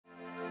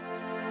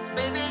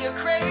Baby, you're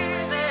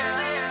crazy.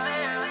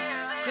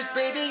 Cause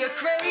baby, you're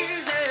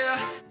crazy.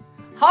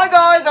 Hi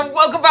guys, and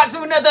welcome back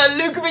to another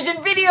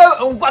Lucavision video,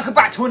 and welcome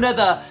back to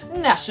another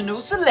National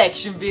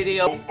Selection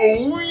video.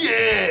 Oh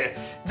yeah!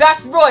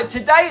 That's right,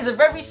 today is a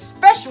very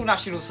special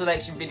National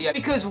Selection video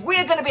because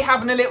we're going to be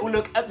having a little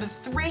look at the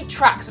 3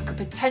 tracks that could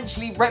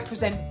potentially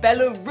represent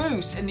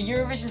Belarus in the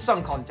Eurovision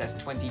Song Contest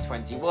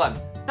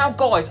 2021. Now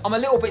guys, I'm a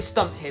little bit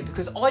stumped here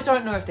because I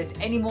don't know if there's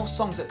any more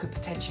songs that could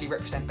potentially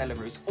represent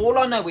Belarus. All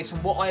I know is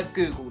from what I have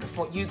googled and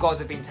from what you guys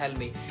have been telling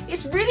me,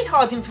 it's really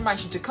hard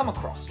information to come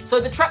across. So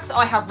the tracks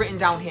I have written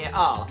down here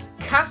are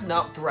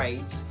Kazna,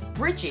 Braids,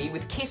 Bridgy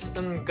with Kiss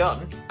and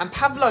Gun, and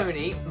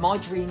Pavloni, My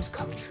Dreams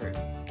Come True.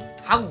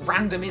 How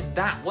random is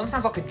that? One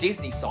sounds like a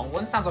Disney song,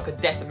 one sounds like a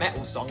death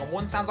metal song, and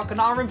one sounds like an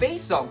R&B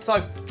song.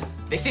 So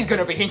this is going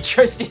to be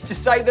interesting to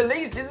say the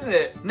least, isn't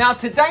it? Now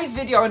today's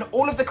video and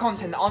all of the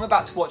content that I'm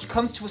about to watch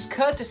comes to us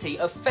courtesy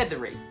of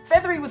Feathery.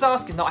 Feathery was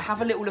asking that I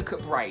have a little look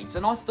at Braids,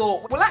 and I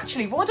thought, well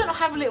actually, why don't I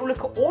have a little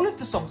look at all of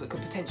the songs that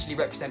could potentially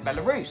represent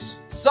Belarus?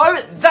 So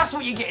that's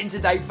what you're getting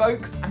today,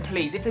 folks. And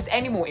please, if there's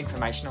any more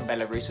information on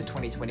Belarus for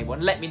 2021,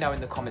 let me know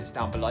in the comments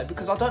down below,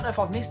 because I don't know if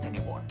I've missed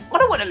anyone. I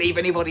don't want to leave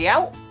anybody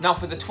out. Now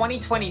for the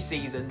 2020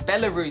 season,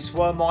 Belarus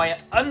were my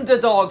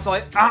underdogs.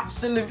 I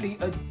absolutely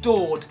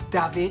adored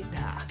David.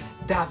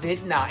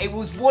 It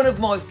was one of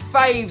my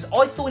faves.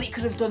 I thought it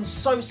could have done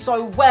so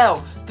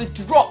well. The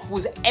drop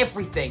was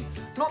everything.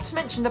 Not to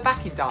mention the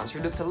backing dancer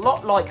who looked a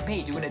lot like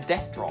me doing a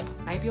death drop.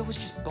 Maybe I was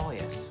just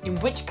biased. In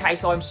which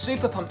case, I'm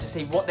super pumped to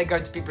see what they're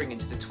going to be bringing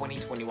to the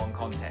 2021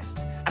 contest.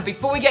 And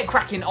before we get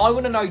cracking, I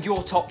want to know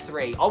your top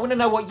 3. I want to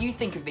know what you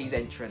think of these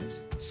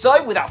entrants.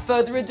 So without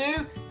further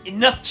ado,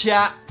 enough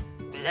chat,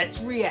 let's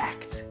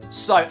react.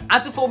 So,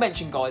 as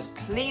aforementioned guys,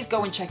 please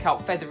go and check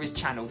out Feathery's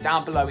channel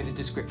down below in the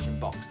description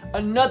box.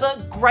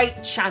 Another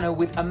great channel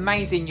with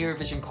amazing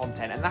Eurovision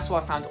content, and that's why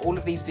I found all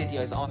of these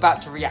videos I'm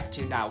about to react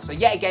to now. So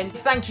yet again,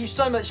 thank you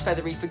so much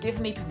Feathery for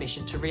giving me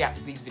permission to react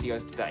to these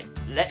videos today.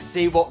 Let's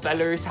see what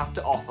Belarus have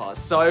to offer.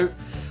 So,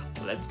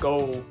 let's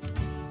go.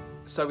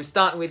 So we're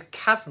starting with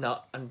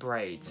Kazna and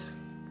Braids.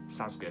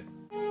 Sounds good.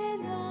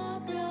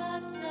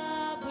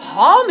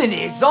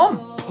 Harmonies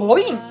on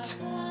point!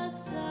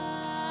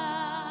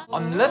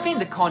 I'm loving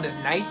the kind of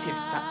native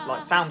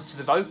sounds to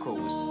the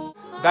vocals.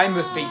 They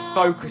must be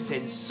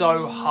focusing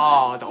so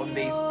hard on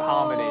these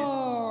harmonies.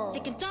 They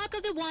can talk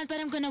all they want,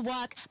 but I'm gonna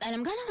walk, but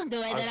I'm gonna walk the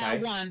way that I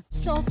want.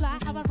 So fly,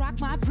 how I rock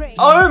my braids.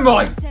 Oh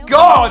my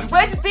god,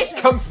 where did this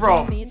come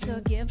from?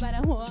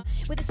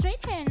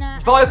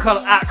 Vocal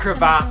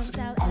acrobats,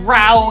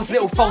 growls,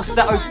 little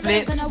falsetto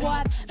flips,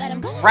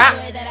 rap.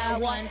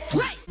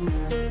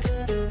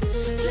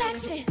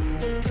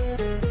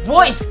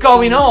 What is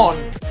going on?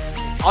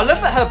 I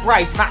love that her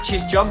braids match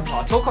his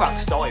jumper. Talk about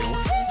style.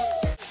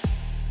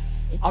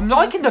 I'm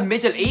liking the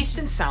Middle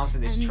Eastern sounds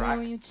in this track.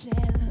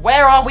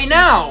 Where are we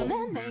now?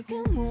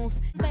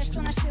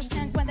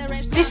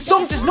 This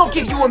song does not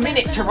give you a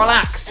minute to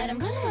relax.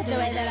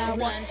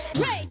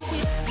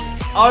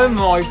 Oh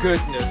my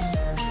goodness.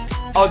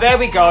 Oh, there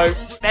we go.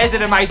 There's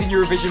an amazing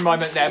Eurovision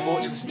moment there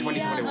brought to us in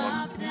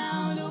 2021.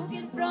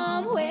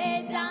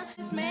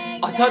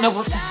 I don't know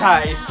what to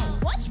say.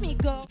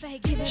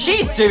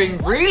 She's doing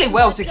really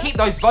well to keep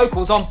those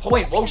vocals on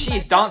point while she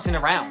is dancing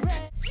around.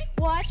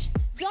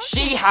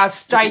 She has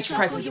stage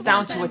presence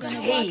down to a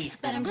T.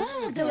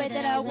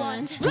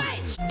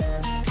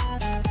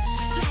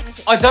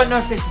 I don't know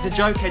if this is a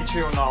joke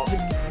entry or not.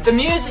 The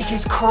music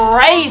is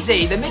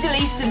crazy. The Middle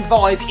Eastern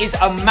vibe is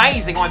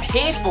amazing. I'm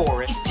here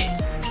for it.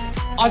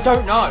 I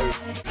don't know.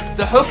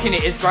 The hook in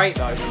it is great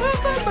though.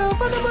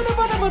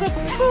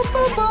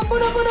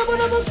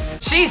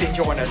 She's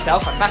enjoying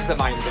herself, and that's the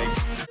main thing.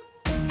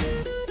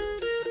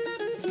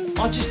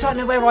 I just don't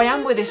know where I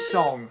am with this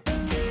song.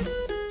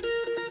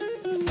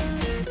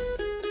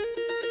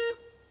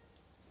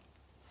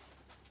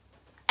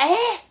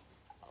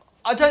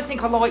 I don't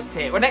think I liked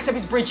it. Well, next up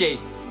is Bridgy.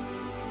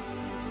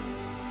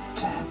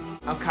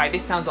 Okay,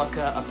 this sounds like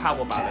a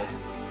power ballad.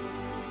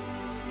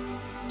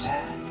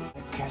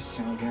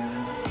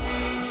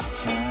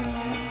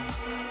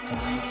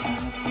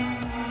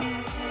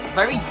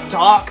 Very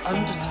dark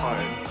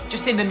undertone,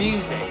 just in the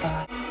music.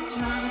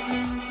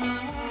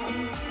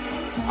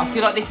 I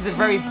feel like this is a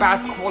very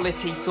bad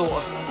quality sort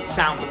of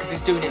sound because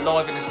it's doing it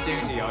live in a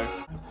studio.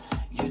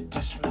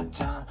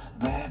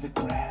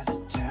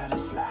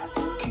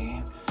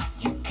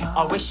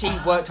 I wish he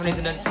worked on his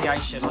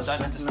enunciation. I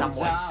don't understand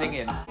what he's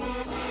singing.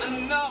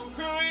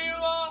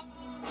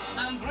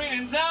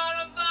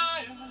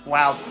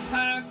 Wow.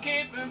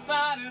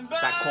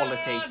 That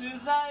quality.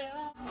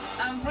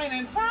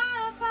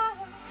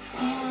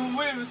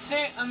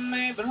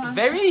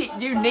 Very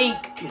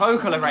unique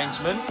vocal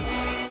arrangement.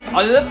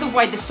 I love the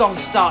way the song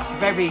starts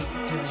very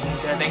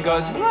and then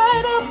goes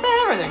right up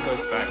there and then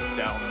goes back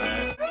down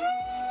there.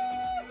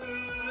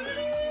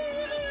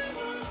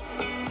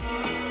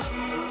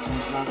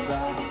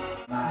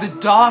 The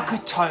darker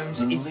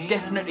tones is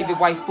definitely the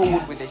way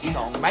forward with this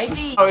song.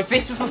 Maybe if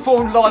this was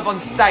performed live on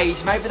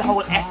stage, maybe the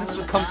whole essence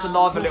would come to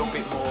life a little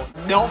bit more.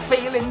 Not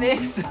feeling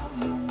this.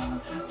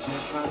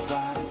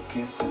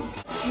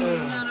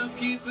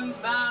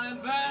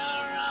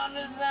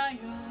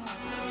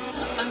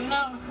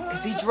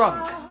 Is he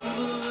drunk?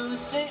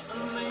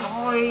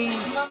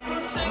 Guys,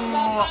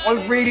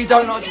 I really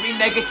don't like to be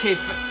negative,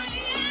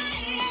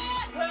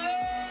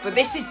 but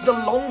this is the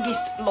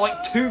longest,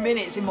 like, 2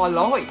 minutes in my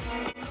life.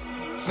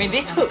 I mean,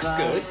 this hook's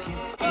good.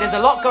 There's a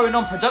lot going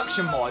on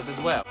production-wise as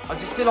well. I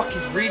just feel like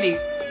he's really...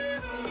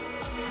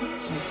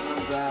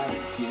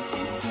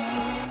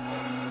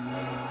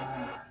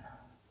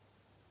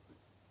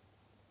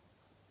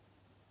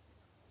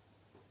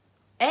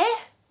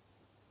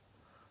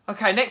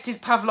 Okay, next is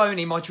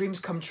Pavloni, My Dreams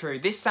Come True.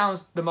 This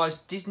sounds the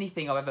most Disney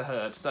thing I've ever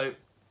heard, so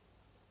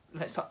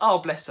let's... Oh,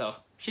 bless her.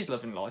 She's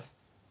loving life.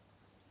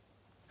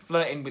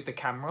 Flirting with the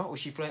camera, or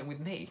is she flirting with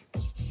me?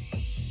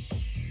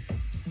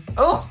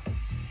 Oh!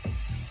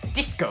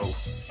 Disco.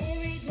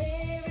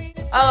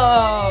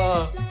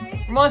 Oh!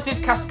 Reminds me of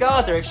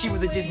Cascada if she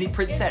was a Disney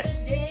princess.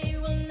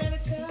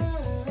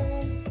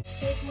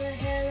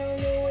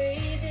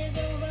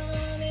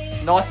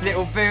 Nice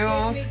little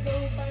build.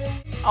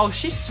 Oh,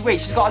 she's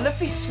sweet. She's got a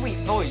lovely, sweet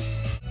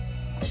voice.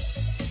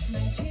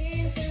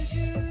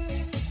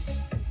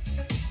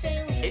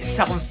 It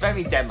sounds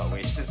very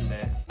demo-ish, doesn't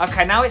it?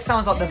 Okay, now it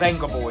sounds like the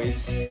Venga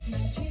Boys.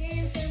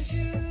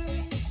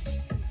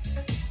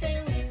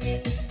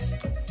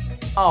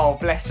 Oh,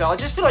 bless her. I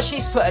just feel like she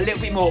needs to put a little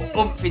bit more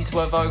oomph into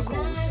her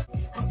vocals.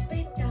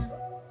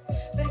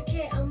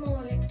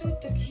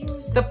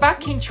 The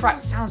backing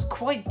track sounds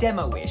quite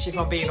demo-ish, if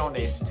I'm being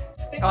honest.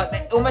 It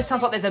almost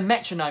sounds like there's a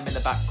metronome in the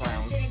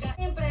background.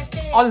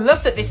 I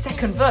love that this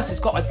second verse has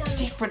got a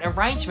different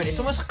arrangement. It's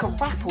almost like a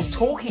rap or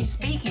talky,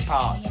 speaky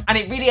parts. And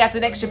it really adds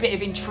an extra bit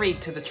of intrigue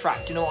to the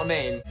track, do you know what I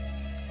mean?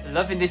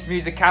 Loving this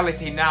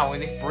musicality now in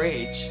this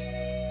bridge.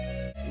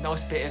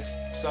 Nice bit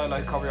of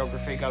solo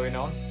choreography going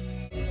on.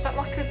 Is that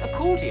like an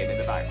accordion in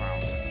the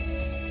background?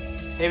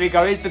 Here we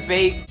go, here's the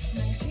beat.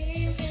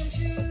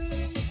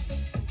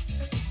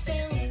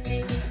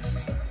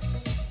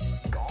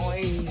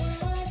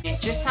 Guys, it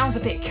just sounds a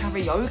bit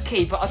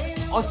karaoke, but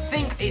I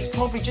think it's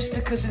probably just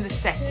because in the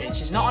setting.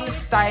 She's not on the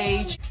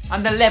stage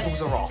and the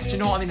levels are off. Do you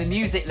know what I mean? The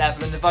music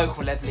level and the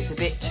vocal level is a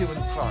bit to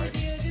and fro.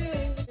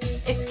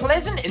 It's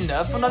pleasant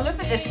enough, and I love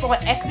that there's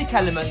slight ethnic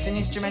elements in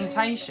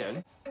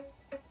instrumentation.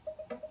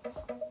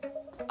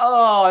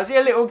 Oh, I see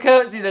a little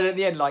curtsy then at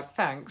the end, like,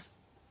 thanks.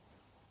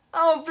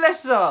 Oh,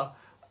 bless her.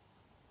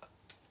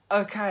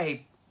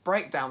 Okay,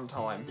 breakdown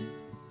time.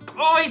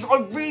 Guys, I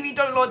really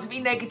don't like to be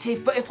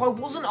negative, but if I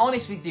wasn't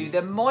honest with you,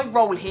 then my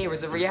role here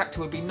as a reactor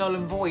would be null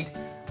and void.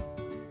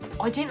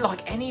 I didn't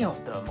like any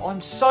of them.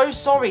 I'm so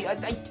sorry.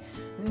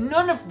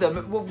 None of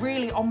them were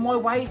really on my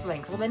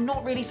wavelength, or they're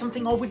not really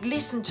something I would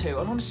listen to,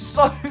 and I'm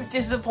so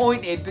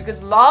disappointed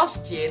because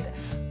last year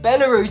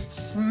Belarus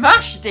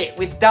smashed it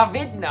with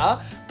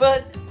Davidna,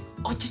 but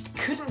I just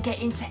couldn't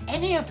get into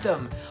any of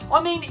them. I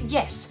mean,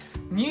 yes,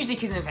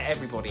 music isn't for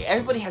everybody.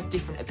 Everybody has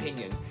different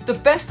opinions. The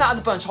best out of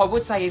the bunch, I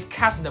would say, is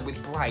Kazna with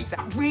Braids. It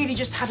really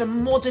just had a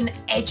modern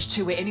edge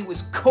to it, and it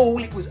was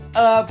cool, it was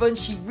urban.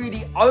 She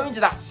really owned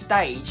that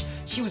stage.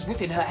 She was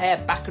whipping her hair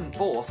back and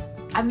forth.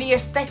 And the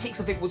aesthetics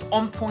of it was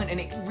on point, and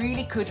it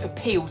really could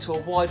appeal to a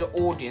wider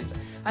audience.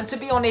 And to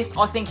be honest,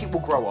 I think it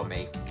will grow on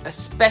me,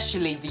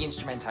 especially the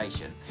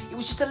instrumentation. It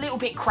was just a little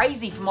bit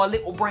crazy for my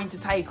little brain to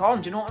take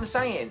on, do you know what I'm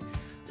saying?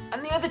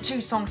 And the other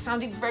two songs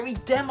sounded very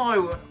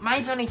demo.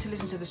 Maybe I need to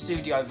listen to the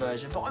studio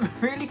version, but I'm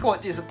really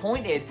quite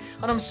disappointed.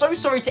 And I'm so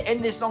sorry to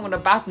end this song on a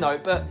bad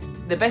note, but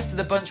the best of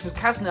the bunch was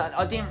Kazna.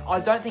 I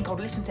don't think I'd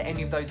listen to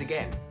any of those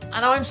again.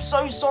 And I'm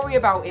so sorry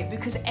about it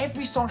because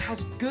every song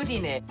has good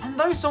in it. And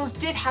those songs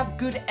did have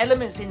good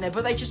elements in there,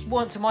 but they just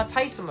weren't to my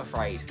taste, I'm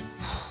afraid.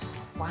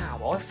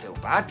 Wow, I feel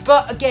bad.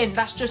 But again,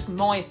 that's just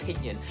my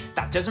opinion.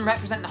 That doesn't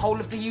represent the whole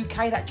of the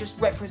UK, that just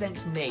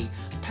represents me.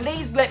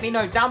 Please let me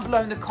know down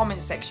below in the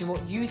comments section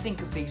what you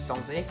think of these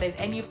songs and if there's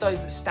any of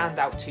those that stand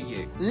out to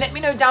you. Let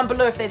me know down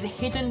below if there's a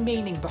hidden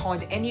meaning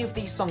behind any of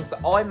these songs that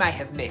I may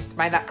have missed.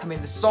 May that come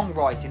in the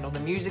songwriting or the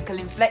musical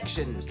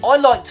inflections. I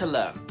like to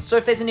learn. So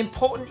if there's an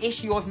important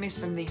issue I've missed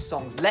from these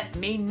songs, let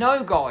me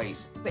know,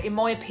 guys. But in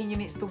my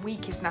opinion, it's the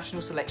weakest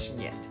national selection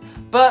yet.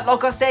 But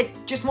like I said,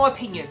 just my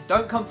opinion,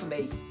 don't come for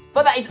me.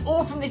 But that is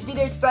all from this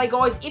video today,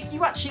 guys. If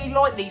you actually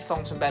like these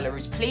songs from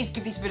Belarus, please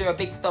give this video a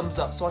big thumbs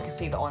up so I can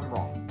see that I'm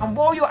wrong. And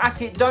while you're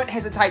at it, don't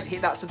hesitate to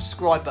hit that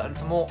subscribe button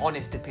for more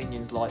honest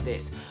opinions like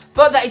this.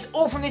 But that is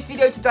all from this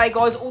video today,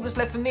 guys. All that's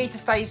left for me to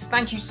say is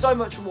thank you so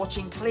much for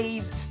watching.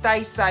 Please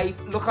stay safe,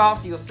 look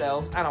after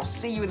yourselves, and I'll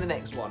see you in the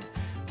next one.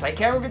 Take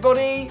care,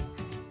 everybody.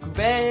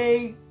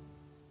 Goodbye.